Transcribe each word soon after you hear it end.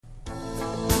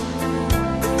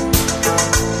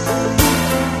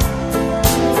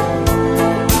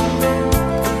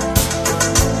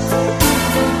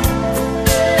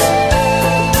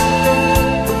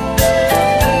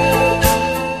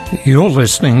You're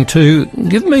listening to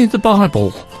Give Me the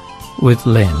Bible with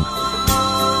Len.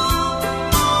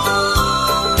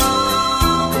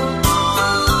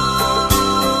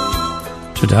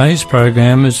 Today's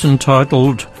program is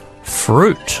entitled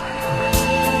Fruit.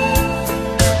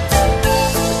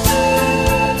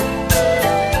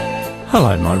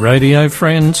 Hello, my radio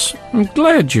friends. I'm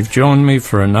glad you've joined me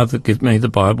for another Give Me the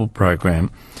Bible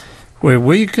program, where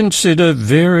we consider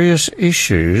various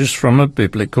issues from a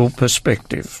biblical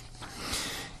perspective.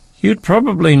 You'd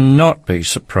probably not be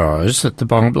surprised that the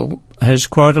Bible has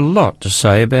quite a lot to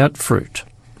say about fruit.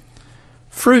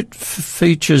 Fruit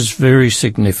features very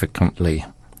significantly.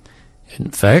 In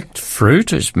fact,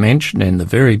 fruit is mentioned in the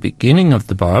very beginning of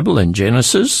the Bible in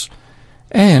Genesis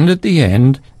and at the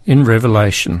end in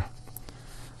Revelation.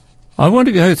 I want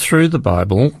to go through the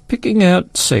Bible, picking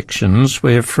out sections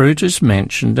where fruit is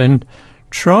mentioned and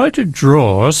try to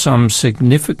draw some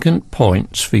significant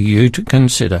points for you to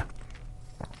consider.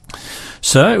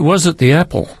 So, was it the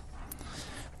apple?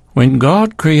 When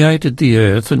God created the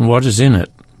earth and what is in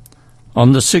it,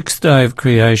 on the sixth day of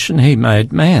creation he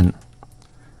made man.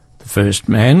 The first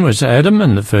man was Adam,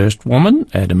 and the first woman,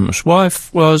 Adam's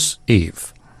wife, was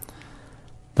Eve.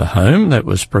 The home that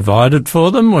was provided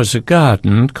for them was a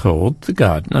garden called the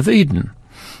Garden of Eden.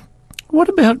 What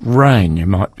about rain, you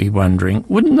might be wondering?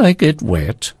 Wouldn't they get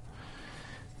wet?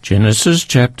 Genesis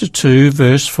chapter 2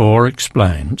 verse 4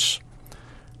 explains,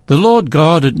 "The Lord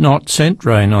God had not sent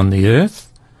rain on the earth,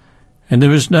 and there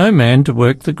was no man to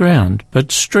work the ground,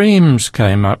 but streams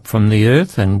came up from the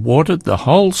earth and watered the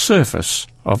whole surface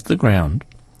of the ground."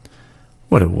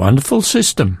 What a wonderful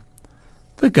system!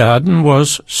 The garden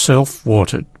was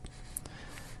self-watered.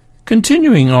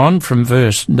 Continuing on from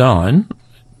verse 9,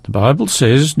 the Bible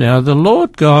says, "Now the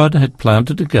Lord God had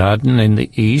planted a garden in the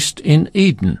east in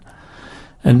Eden,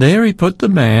 and there he put the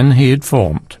man he had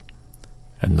formed.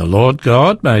 And the Lord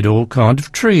God made all kind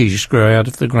of trees grow out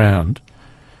of the ground,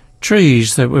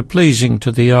 trees that were pleasing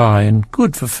to the eye and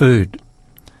good for food.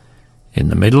 In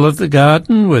the middle of the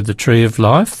garden were the tree of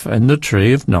life and the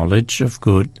tree of knowledge of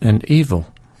good and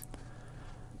evil."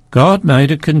 God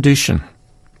made a condition,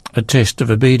 a test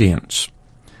of obedience.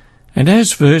 And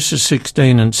as verses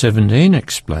 16 and 17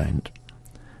 explained,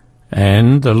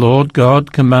 "And the Lord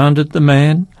God commanded the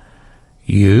man,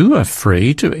 'You are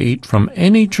free to eat from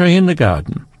any tree in the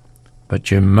garden,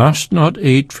 but you must not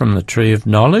eat from the tree of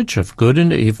knowledge of good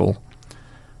and evil,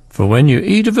 for when you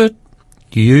eat of it,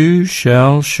 you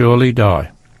shall surely die.'"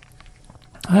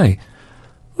 Hey,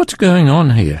 what's going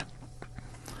on here?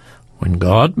 When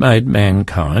God made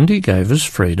mankind, he gave us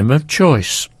freedom of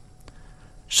choice.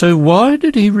 So why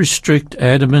did he restrict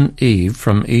Adam and Eve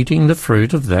from eating the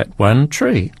fruit of that one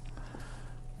tree?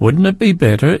 Wouldn't it be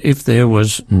better if there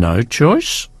was no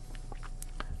choice?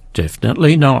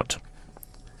 Definitely not.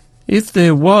 If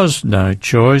there was no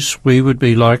choice, we would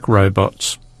be like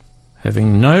robots,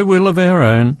 having no will of our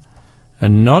own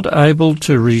and not able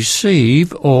to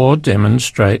receive or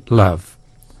demonstrate love.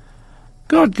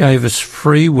 God gave us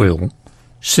free will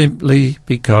simply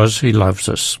because he loves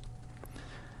us.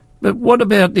 But what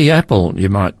about the apple, you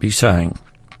might be saying?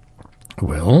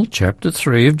 Well, chapter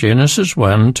 3 of Genesis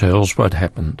 1 tells what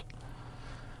happened.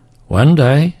 One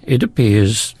day it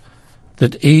appears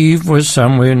that Eve was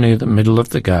somewhere near the middle of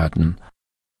the garden,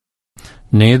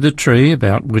 near the tree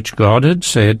about which God had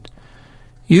said,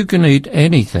 "You can eat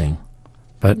anything,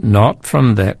 but not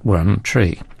from that one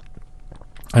tree."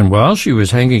 And while she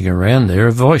was hanging around there,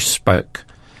 a voice spoke.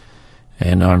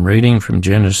 And I'm reading from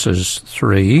Genesis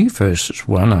 3, verses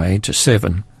 1a to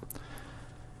 7.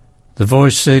 The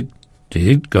voice said,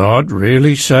 "Did God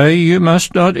really say you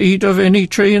must not eat of any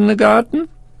tree in the garden?"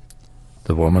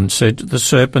 The woman said to the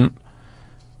serpent,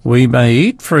 "We may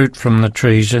eat fruit from the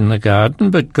trees in the garden,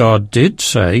 but God did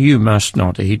say you must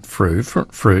not eat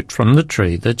fruit from the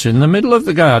tree that's in the middle of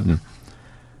the garden,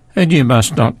 and you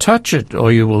must not touch it,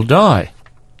 or you will die."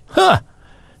 "Ha!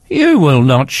 You will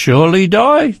not surely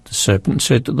die," the serpent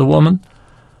said to the woman,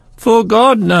 "for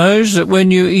God knows that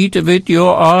when you eat of it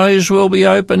your eyes will be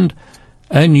opened,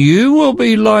 and you will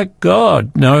be like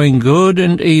God, knowing good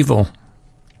and evil."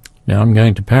 Now I'm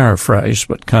going to paraphrase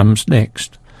what comes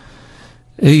next.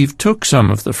 Eve took some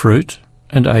of the fruit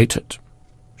and ate it.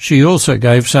 She also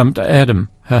gave some to Adam,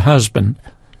 her husband,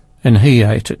 and he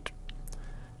ate it.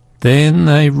 Then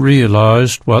they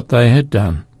realized what they had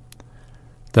done.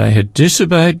 They had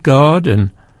disobeyed God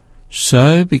and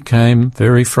so became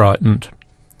very frightened.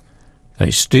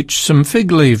 They stitched some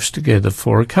fig leaves together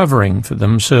for a covering for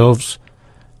themselves,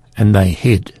 and they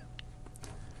hid.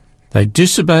 They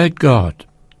disobeyed God.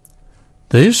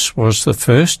 This was the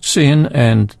first sin,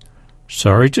 and,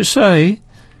 sorry to say,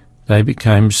 they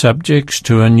became subjects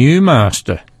to a new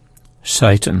master,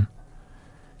 Satan.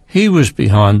 He was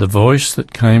behind the voice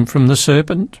that came from the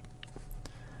serpent.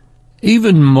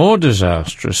 Even more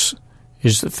disastrous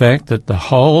is the fact that the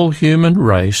whole human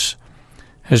race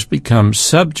has become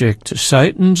subject to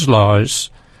Satan's lies,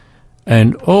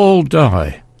 and all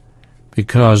die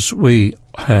because we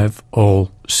have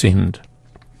all sinned.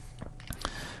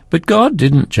 But God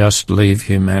didn't just leave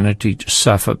humanity to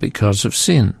suffer because of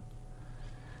sin.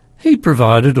 He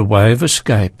provided a way of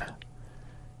escape.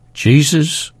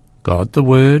 Jesus, God the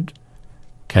Word,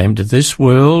 came to this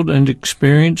world and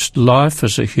experienced life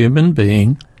as a human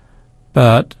being,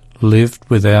 but lived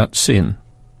without sin.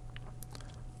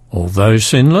 Although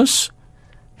sinless,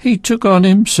 he took on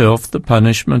himself the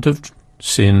punishment of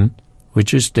sin,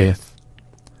 which is death.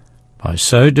 By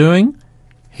so doing,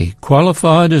 he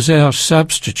qualified as our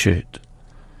substitute.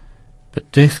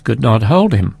 But death could not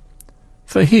hold him,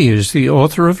 for he is the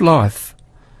author of life.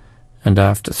 And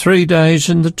after 3 days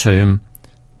in the tomb,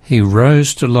 he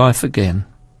rose to life again.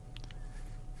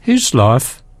 His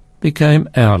life became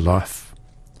our life.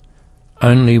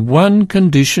 Only one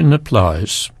condition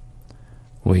applies.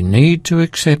 We need to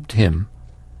accept him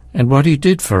and what he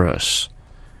did for us,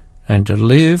 and to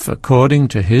live according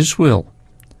to his will.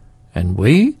 And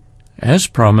we, as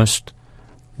promised,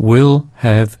 will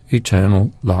have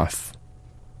eternal life.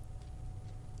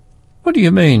 What do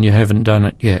you mean you haven't done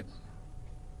it yet?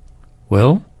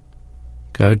 Well,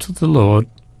 go to the Lord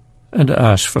and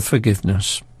ask for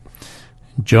forgiveness.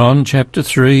 John chapter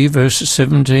 3 verses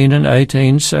 17 and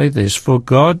 18 say this, "For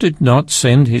God did not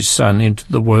send his Son into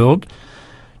the world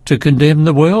to condemn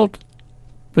the world,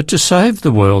 but to save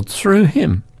the world through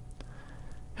him.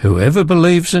 Whoever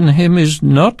believes in him is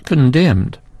not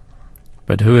condemned,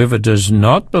 but whoever does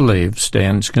not believe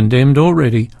stands condemned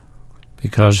already,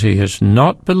 because he has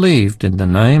not believed in the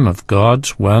name of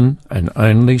God's one and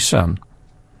only Son."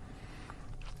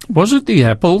 Was it the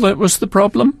apple that was the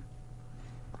problem?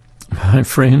 My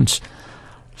friends,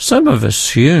 some of us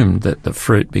assumed that the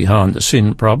fruit behind the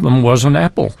sin problem was an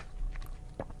apple.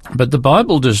 But the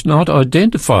Bible does not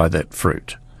identify that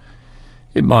fruit.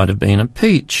 It might have been a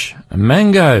peach, a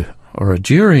mango, or a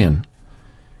durian.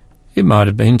 It might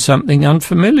have been something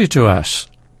unfamiliar to us.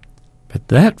 But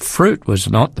that fruit was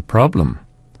not the problem.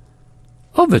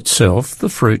 Of itself, the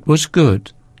fruit was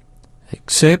good,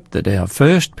 except that our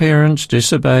first parents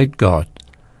disobeyed God.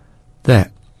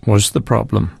 That was the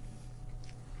problem.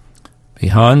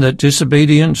 Behind that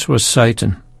disobedience was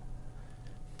Satan.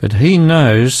 But he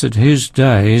knows that his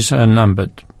days are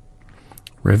numbered.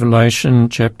 Revelation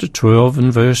chapter 12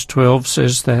 and verse 12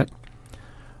 says that,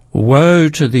 "Woe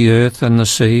to the earth and the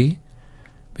sea,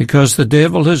 because the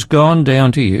devil has gone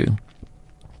down to you.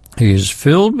 He is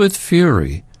filled with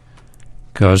fury,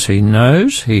 because he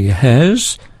knows he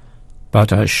has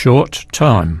but a short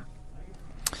time."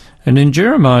 And in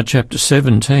Jeremiah chapter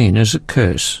 17 is a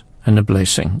curse and a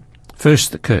blessing.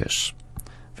 First the curse.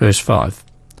 Verse 5.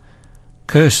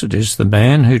 "Cursed is the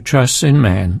man who trusts in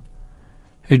man,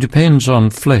 who depends on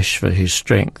flesh for his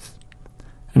strength,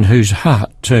 and whose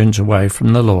heart turns away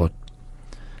from the Lord."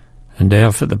 And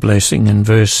now for the blessing in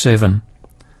verse 7.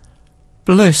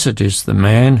 "Blessed is the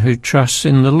man who trusts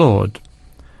in the Lord,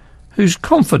 whose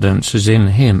confidence is in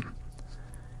him.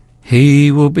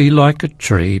 He will be like a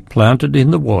tree planted in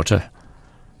the water,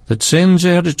 that sends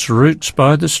out its roots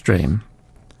by the stream.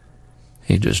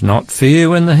 He does not fear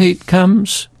when the heat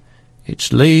comes.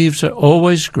 Its leaves are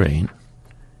always green.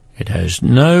 It has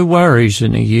no worries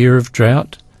in a year of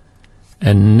drought,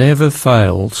 and never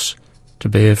fails to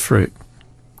bear fruit."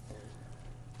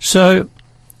 So,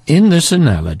 in this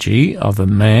analogy of a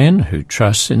man who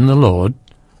trusts in the Lord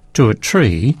to a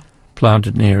tree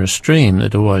planted near a stream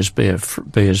that always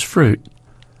bears fruit,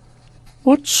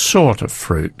 what sort of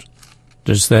fruit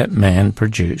does that man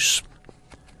produce?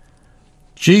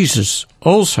 Jesus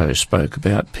also spoke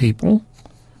about people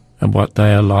and what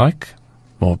they are like,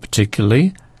 more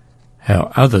particularly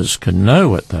how others can know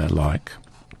what they are like.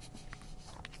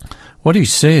 What he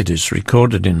said is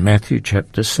recorded in Matthew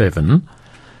chapter 7,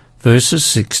 verses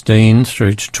 16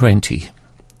 through to 20.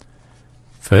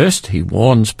 First, he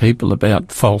warns people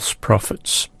about false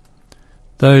prophets,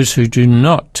 those who do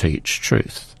not teach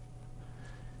truth.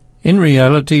 In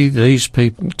reality, these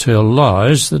people tell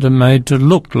lies that are made to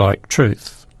look like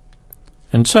truth,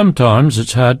 and sometimes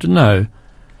it's hard to know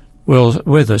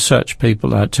whether such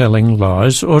people are telling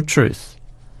lies or truth.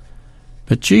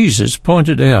 But Jesus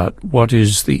pointed out what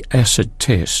is the acid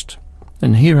test,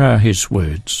 and here are his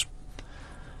words.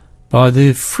 "By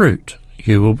their fruit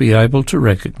you will be able to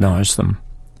recognize them.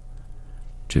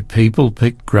 Do people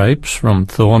pick grapes from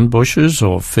thorn bushes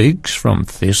or figs from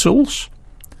thistles?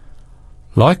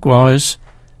 Likewise,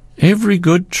 every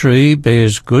good tree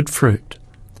bears good fruit,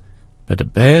 but a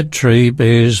bad tree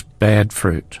bears bad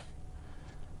fruit.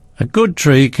 A good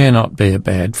tree cannot bear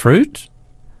bad fruit,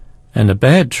 and a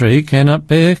bad tree cannot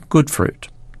bear good fruit.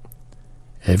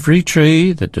 Every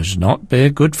tree that does not bear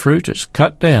good fruit is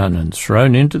cut down and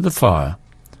thrown into the fire.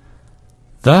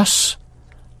 Thus,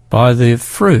 by their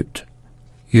fruit,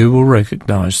 you will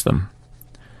recognize them.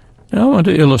 Now I want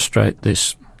to illustrate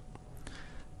this.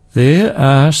 There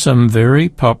are some very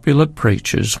popular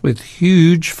preachers with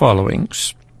huge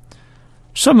followings.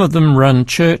 Some of them run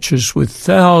churches with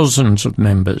thousands of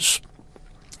members.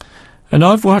 And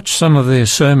I've watched some of their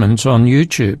sermons on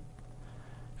YouTube,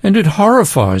 and it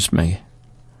horrifies me.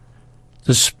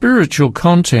 The spiritual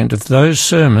content of those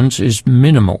sermons is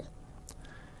minimal.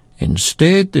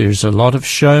 Instead, there's a lot of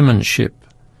showmanship,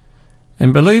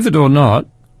 and believe it or not,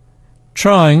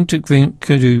 trying to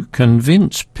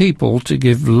convince people to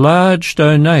give large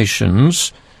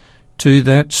donations to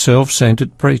that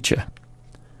self-centered preacher.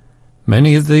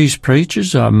 Many of these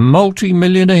preachers are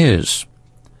multi-millionaires.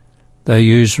 They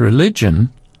use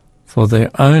religion for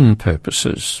their own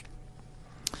purposes.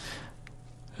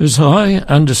 As I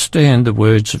understand the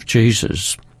words of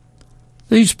Jesus,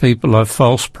 these people are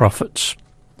false prophets,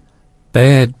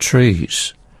 bad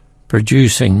trees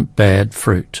producing bad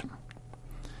fruit.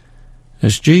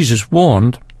 As Jesus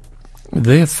warned,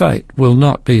 their fate will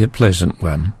not be a pleasant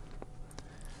one.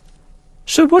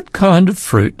 So what kind of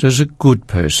fruit does a good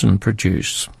person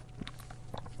produce?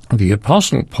 The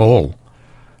Apostle Paul,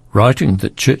 writing to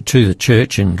the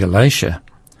church in Galatia,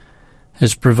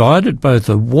 has provided both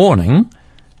a warning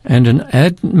and an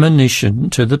admonition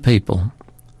to the people.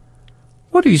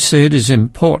 What he said is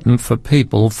important for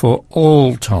people for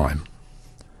all time.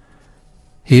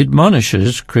 He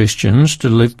admonishes Christians to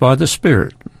live by the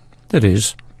Spirit, that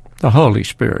is, the Holy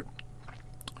Spirit.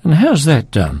 And how's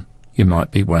that done, you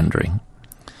might be wondering?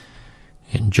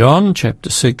 In John chapter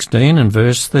 16 and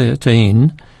verse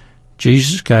 13,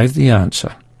 Jesus gave the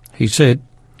answer. He said,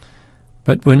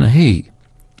 "But when He,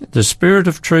 the Spirit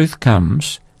of truth,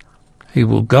 comes, He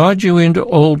will guide you into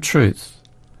all truth.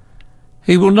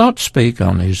 He will not speak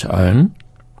on His own.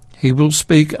 He will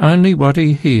speak only what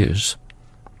He hears,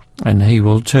 and He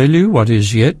will tell you what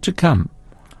is yet to come.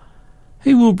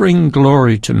 He will bring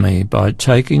glory to me by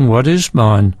taking what is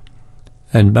mine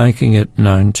and making it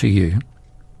known to you."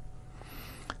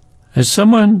 As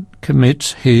someone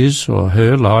commits his or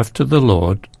her life to the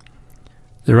Lord,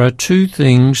 there are two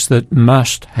things that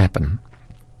must happen.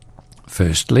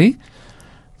 Firstly,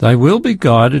 they will be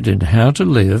guided in how to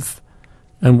live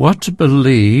and what to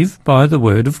believe by the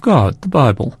Word of God, the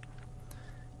Bible.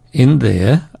 In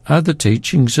there are the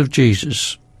teachings of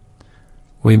Jesus.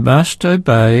 We must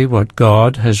obey what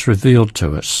God has revealed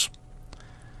to us.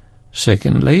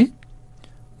 Secondly,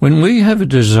 when we have a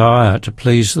desire to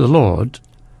please the Lord,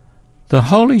 the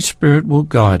Holy Spirit will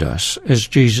guide us, as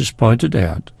Jesus pointed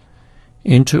out,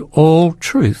 into all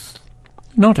truth,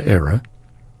 not error,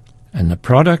 and the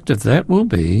product of that will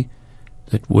be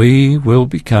that we will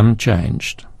become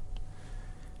changed.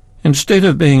 Instead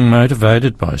of being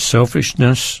motivated by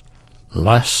selfishness,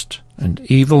 lust, and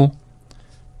evil,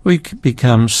 we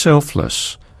become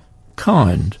selfless,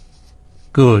 kind,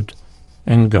 good,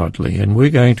 and godly. And we're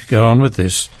going to go on with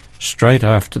this straight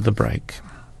after the break.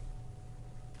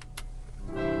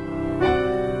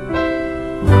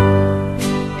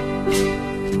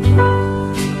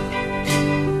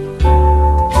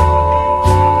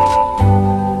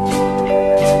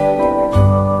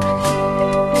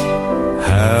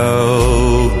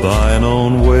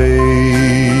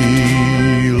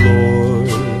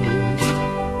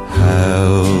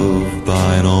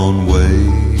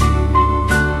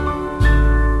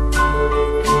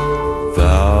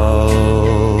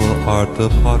 The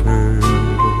potter,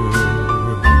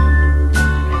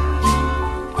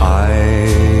 I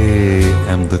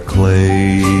am the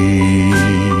clay.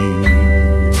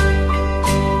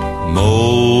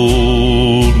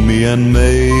 Mold me and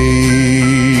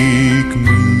make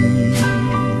me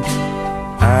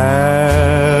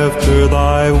after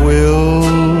thy will,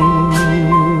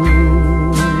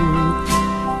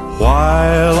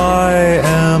 while I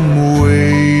am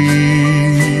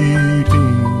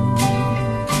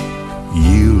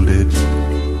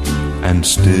and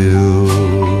still.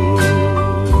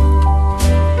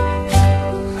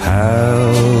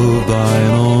 Have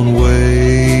thine own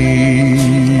way,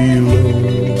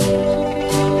 Lord.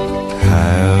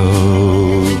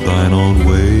 Have thine own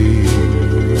way.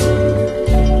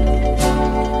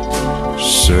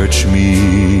 Search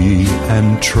me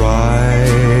and try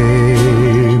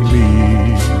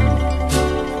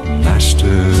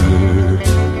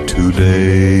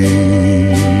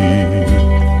today.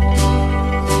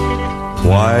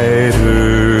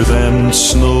 Whiter than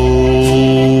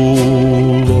snow,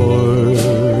 Lord,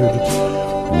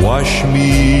 wash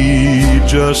me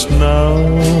just now,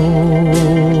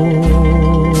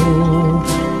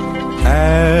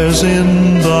 as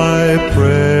in thy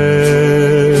presence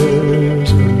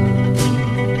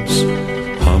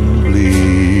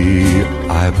humbly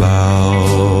I bow.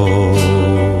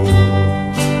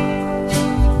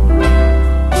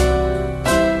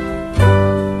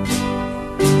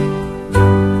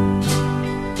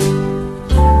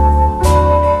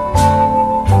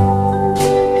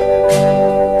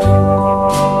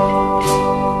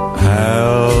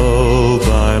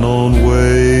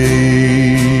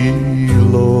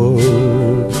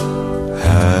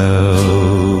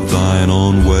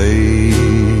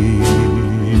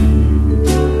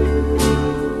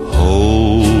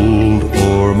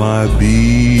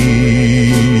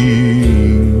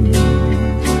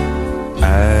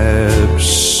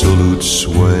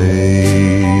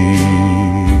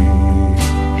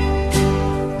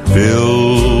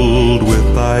 Filled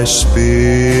with thy Spirit,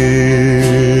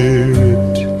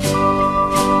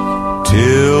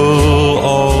 till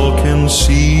all can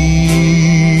see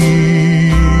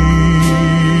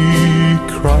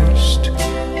Christ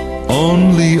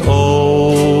only,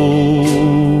 always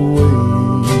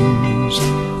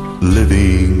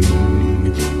living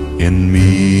in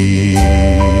me.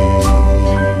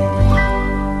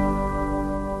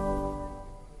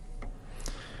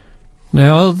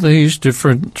 Now, these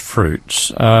different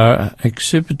fruits are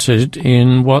exhibited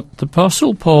in what the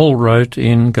Apostle Paul wrote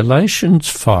in Galatians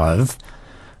 5,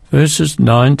 verses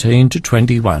 19 to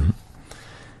 21.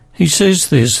 He says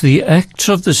this: "The acts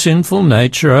of the sinful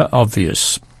nature are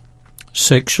obvious: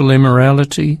 sexual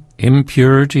immorality,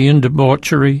 impurity and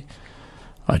debauchery,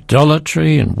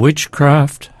 idolatry and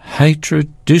witchcraft,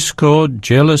 hatred, discord,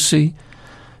 jealousy,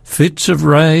 fits of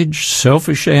rage,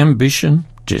 selfish ambition,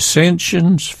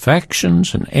 dissensions,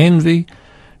 factions and envy,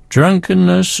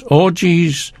 drunkenness,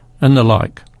 orgies, and the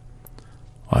like.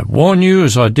 I warn you,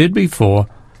 as I did before,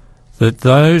 that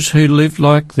those who live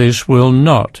like this will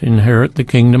not inherit the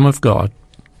kingdom of God."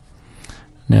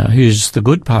 Now here's the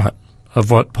good part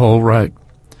of what Paul wrote.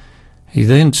 He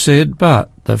then said,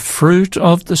 "But the fruit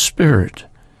of the Spirit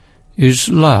is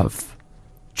love,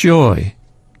 joy,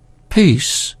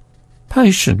 peace,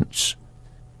 patience,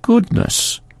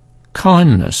 goodness,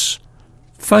 kindness,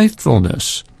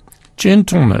 faithfulness,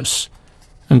 gentleness,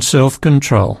 and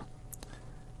self-control.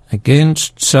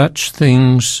 Against such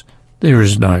things there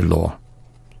is no law."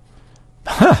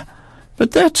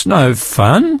 But that's no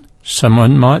fun,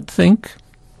 someone might think.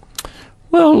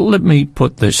 Well, let me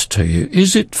put this to you.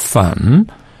 Is it fun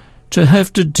to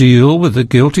have to deal with a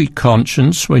guilty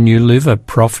conscience when you live a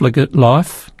profligate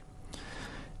life?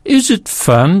 Is it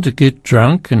fun to get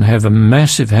drunk and have a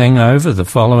massive hangover the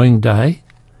following day?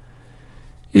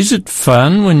 Is it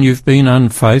fun when you've been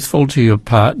unfaithful to your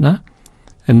partner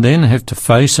and then have to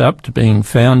face up to being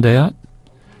found out?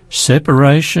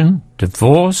 Separation,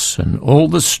 divorce, and all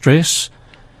the stress,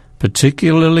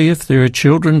 particularly if there are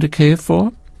children to care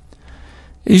for?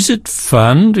 Is it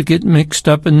fun to get mixed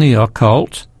up in the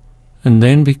occult and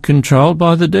then be controlled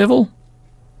by the devil?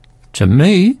 To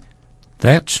me,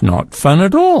 that's not fun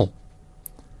at all.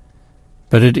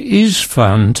 But it is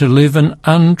fun to live an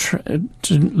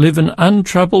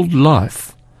untroubled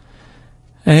life.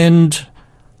 And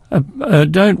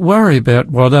don't worry about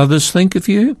what others think of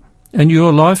you and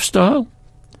your lifestyle.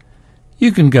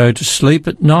 You can go to sleep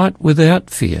at night without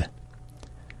fear.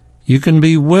 You can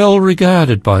be well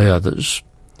regarded by others.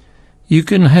 You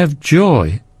can have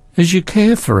joy as you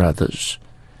care for others.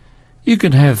 You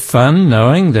can have fun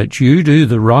knowing that you do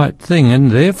the right thing and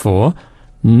therefore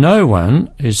no one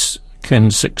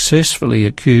can successfully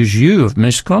accuse you of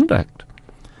misconduct.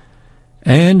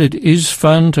 And it is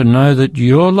fun to know that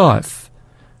your life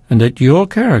and that your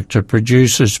character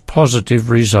produces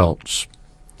positive results.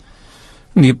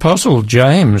 And the Apostle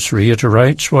James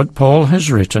reiterates what Paul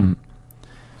has written.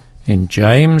 In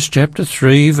James chapter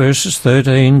 3, verses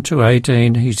 13 to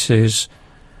 18, he says,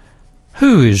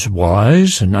 "Who is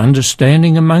wise and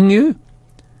understanding among you?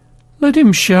 Let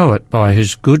him show it by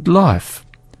his good life,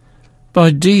 by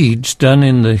deeds done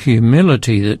in the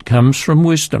humility that comes from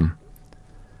wisdom.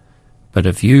 But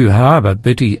if you harbour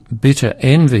bitter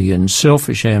envy and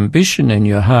selfish ambition in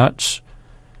your hearts,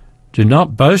 do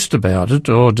not boast about it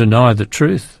or deny the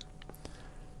truth.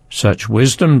 Such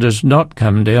wisdom does not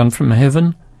come down from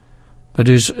heaven, but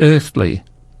is earthly,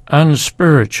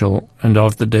 unspiritual, and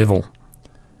of the devil.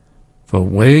 For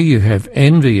where you have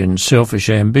envy and selfish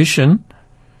ambition,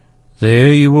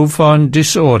 there you will find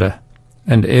disorder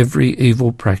and every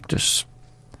evil practice.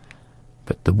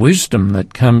 But the wisdom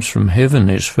that comes from heaven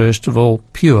is first of all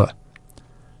pure,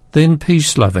 then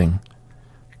peace-loving,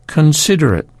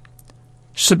 considerate,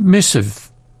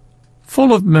 submissive,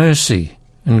 full of mercy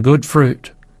and good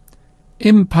fruit,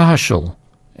 impartial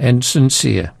and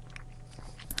sincere.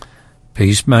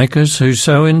 Peacemakers who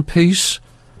sow in peace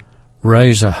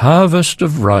raise a harvest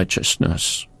of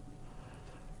righteousness.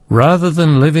 Rather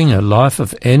than living a life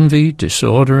of envy,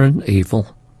 disorder and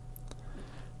evil,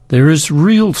 there is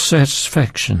real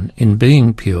satisfaction in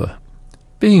being pure,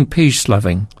 being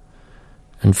peace-loving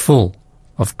and full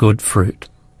of good fruit.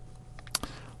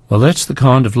 Well, that's the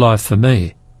kind of life for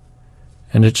me,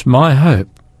 and it's my hope,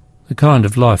 the kind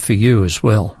of life for you as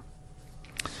well.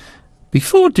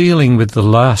 Before dealing with the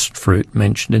last fruit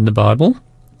mentioned in the Bible,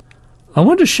 I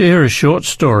want to share a short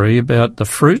story about the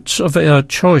fruits of our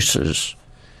choices.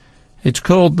 It's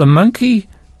called The Monkey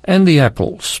and the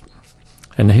Apples,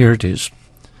 and here it is.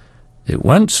 There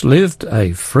once lived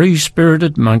a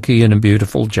free-spirited monkey in a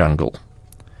beautiful jungle.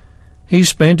 He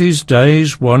spent his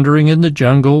days wandering in the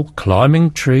jungle, climbing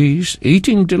trees,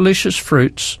 eating delicious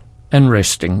fruits, and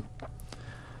resting.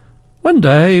 One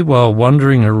day, while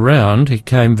wandering around, he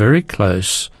came very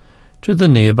close to the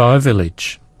nearby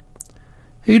village.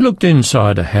 He looked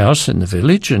inside a house in the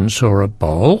village and saw a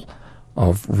bowl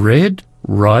of red,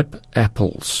 ripe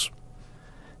apples.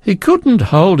 He couldn't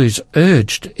hold his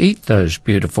urge to eat those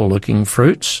beautiful-looking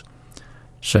fruits,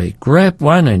 so he grabbed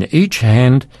one in each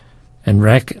hand and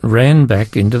ran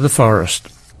back into the forest.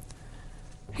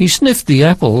 He sniffed the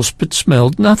apples but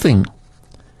smelled nothing.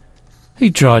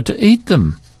 He tried to eat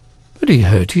them, but he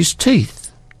hurt his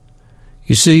teeth.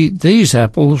 You see, these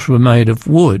apples were made of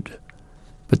wood,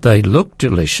 but they looked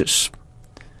delicious.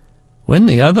 When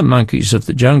the other monkeys of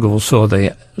the jungle saw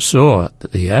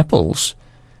the apples,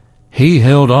 he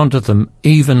held on to them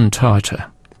even tighter.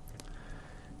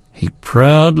 He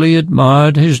proudly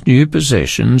admired his new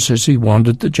possessions as he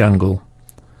wandered the jungle.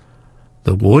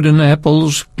 The wooden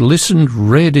apples glistened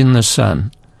red in the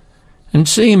sun and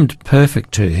seemed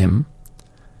perfect to him.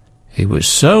 He was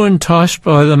so enticed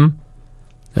by them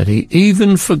that he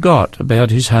even forgot about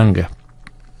his hunger.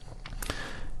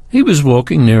 He was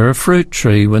walking near a fruit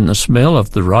tree when the smell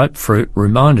of the ripe fruit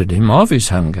reminded him of his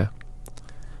hunger.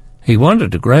 He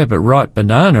wanted to grab a ripe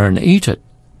banana and eat it,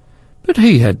 but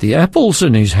he had the apples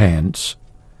in his hands.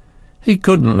 He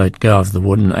couldn't let go of the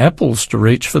wooden apples to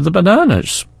reach for the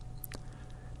bananas.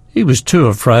 He was too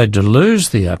afraid to lose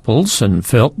the apples and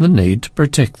felt the need to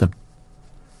protect them.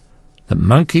 The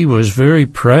monkey was very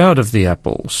proud of the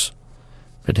apples,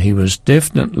 but he was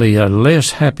definitely a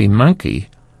less happy monkey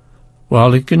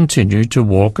while he continued to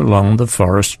walk along the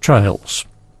forest trails.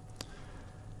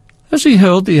 As he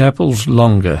held the apples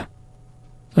longer,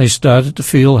 they started to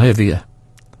feel heavier.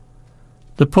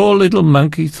 The poor little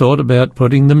monkey thought about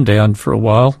putting them down for a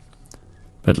while,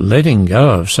 but letting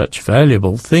go of such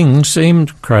valuable things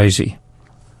seemed crazy.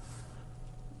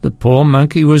 The poor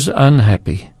monkey was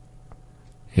unhappy.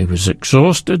 He was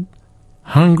exhausted,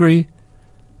 hungry,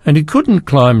 and he couldn't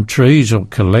climb trees or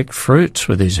collect fruits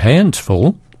with his hands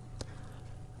full.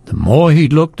 The more he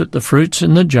looked at the fruits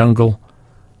in the jungle,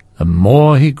 the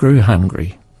more he grew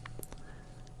hungry.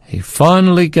 He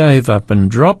finally gave up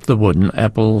and dropped the wooden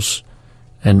apples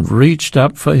and reached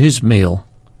up for his meal.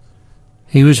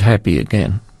 He was happy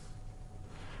again.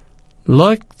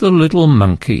 Like the little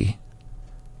monkey,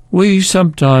 we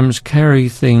sometimes carry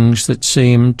things that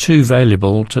seem too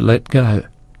valuable to let go.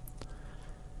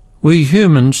 We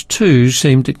humans too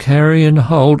seem to carry and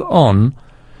hold on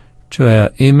to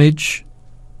our image,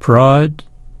 pride,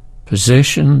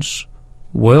 possessions,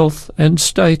 wealth and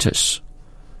status,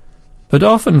 but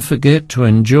often forget to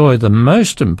enjoy the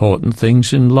most important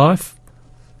things in life,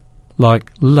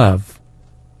 like love,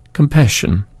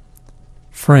 compassion,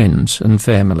 friends and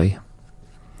family.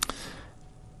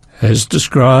 As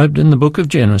described in the book of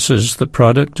Genesis, the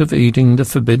product of eating the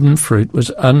forbidden fruit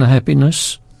was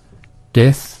unhappiness,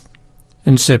 death,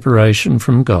 and separation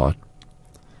from God.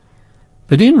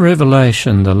 But in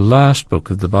Revelation, the last book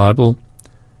of the Bible,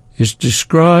 is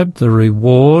described the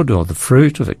reward or the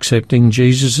fruit of accepting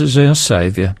Jesus as our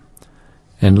Saviour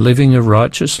and living a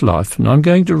righteous life. And I'm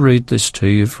going to read this to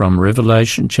you from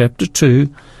Revelation chapter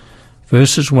 2,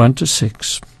 verses 1 to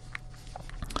 6.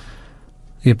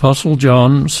 The Apostle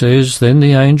John says, "Then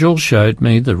the angel showed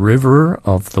me the river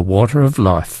of the water of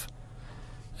life,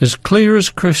 as clear as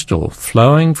crystal,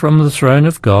 flowing from the throne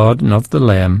of God and of the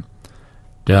Lamb,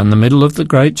 down the middle of the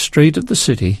great street of the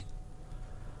city.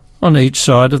 On each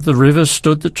side of the river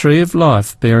stood the tree of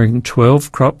life, bearing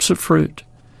 12 crops of fruit,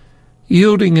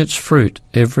 yielding its fruit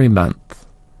every month.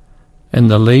 and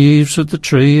the leaves of the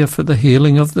tree are for the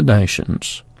healing of the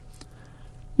nations.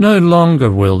 No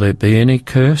longer will there be any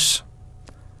curse.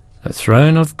 The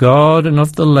throne of God and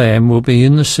of the Lamb will be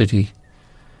in the city,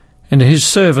 and his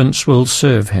servants will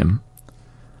serve him.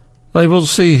 They will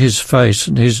see his face,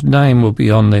 and his name will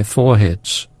be on their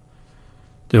foreheads.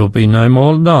 There will be no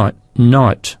more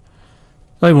night.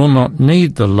 They will not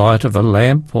need the light of a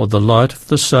lamp or the light of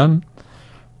the sun,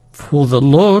 for the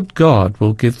Lord God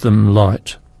will give them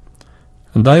light,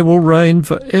 and they will reign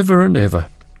for ever and ever.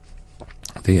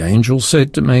 The angel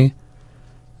said to me,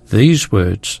 "These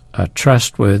words are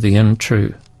trustworthy and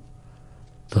true.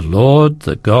 The Lord,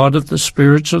 the God of the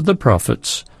spirits of the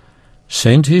prophets,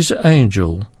 sent his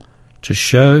angel to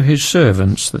show his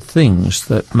servants the things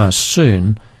that must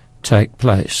soon take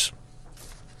place."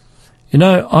 You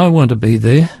know, I want to be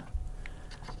there,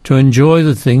 to enjoy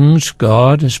the things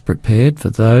God has prepared for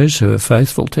those who are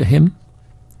faithful to him.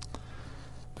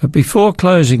 But before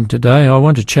closing today, I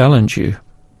want to challenge you.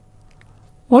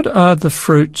 What are the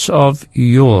fruits of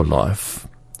your life?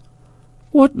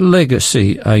 What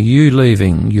legacy are you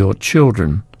leaving your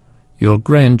children, your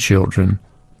grandchildren,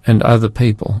 and other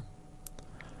people?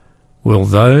 Will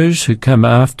those who come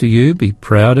after you be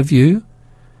proud of you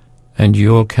and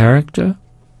your character,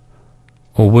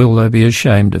 or will they be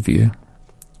ashamed of you?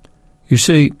 You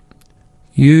see,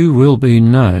 you will be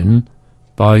known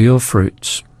by your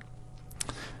fruits.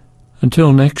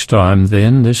 Until next time,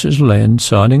 then, this is Len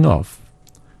signing off,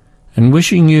 and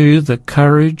wishing you the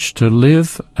courage to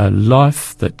live a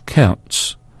life that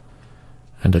counts,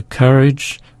 and a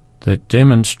courage that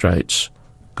demonstrates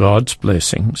God's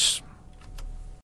blessings.